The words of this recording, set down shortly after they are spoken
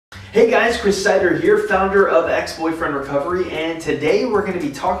Hey guys, Chris Sider here, founder of Ex-Boyfriend Recovery, and today we're going to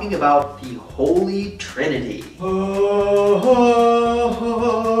be talking about the Holy Trinity.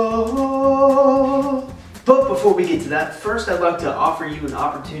 But before we get to that, first I'd like to offer you an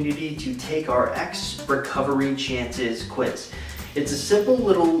opportunity to take our Ex-Recovery Chances quiz. It's a simple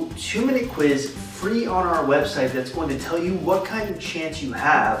little 2-minute quiz free on our website that's going to tell you what kind of chance you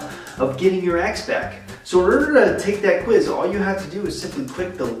have of getting your ex back. So in order to take that quiz, all you have to do is simply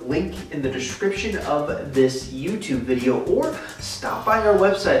click the link in the description of this YouTube video or stop by our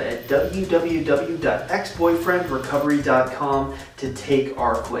website at www.exboyfriendrecovery.com to take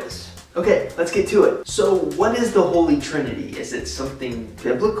our quiz. Okay, let's get to it. So what is the Holy Trinity? Is it something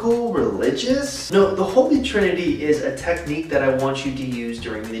biblical, religious? No, the Holy Trinity is a technique that I want you to use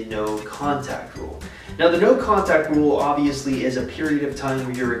during the no contact rule. Now the no contact rule obviously is a period of time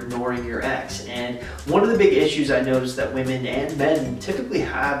where you're ignoring your ex, and one of the big issues I notice that women and men typically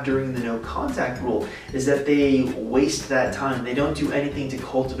have during the no contact rule is that they waste that time. They don't do anything to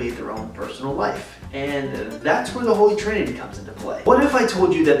cultivate their own personal life. And that's where the Holy Trinity comes into play. What if I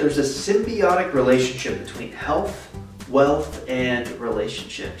told you that there's a symbiotic relationship between health, wealth, and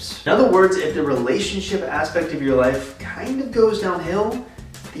relationships? In other words, if the relationship aspect of your life kind of goes downhill,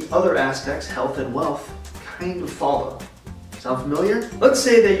 the other aspects, health and wealth, kind of follow. Sound familiar? Let's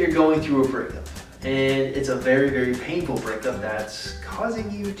say that you're going through a breakup, and it's a very, very painful breakup that's causing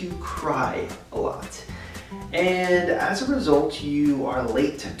you to cry a lot. And as a result, you are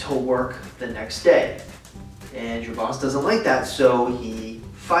late to work the next day. And your boss doesn't like that, so he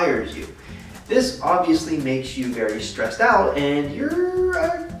fires you. This obviously makes you very stressed out, and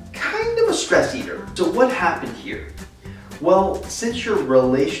you're kind of a stress eater. So what happened here? Well, since your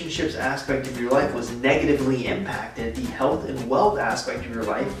relationships aspect of your life was negatively impacted, the health and wealth aspect of your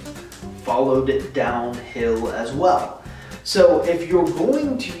life followed downhill as well. So if you're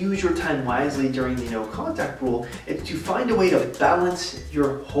going to use your time wisely during the no contact rule, it's to find a way to balance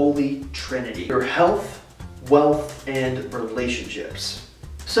your Holy Trinity, your health, wealth, and relationships.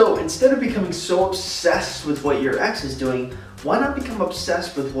 So instead of becoming so obsessed with what your ex is doing, why not become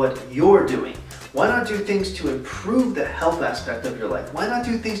obsessed with what you're doing? Why not do things to improve the health aspect of your life? Why not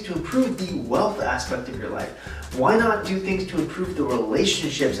do things to improve the wealth aspect of your life? Why not do things to improve the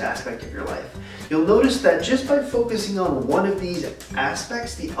relationships aspect of your life? You'll notice that just by focusing on one of these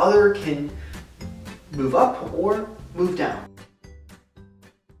aspects, the other can move up or move down.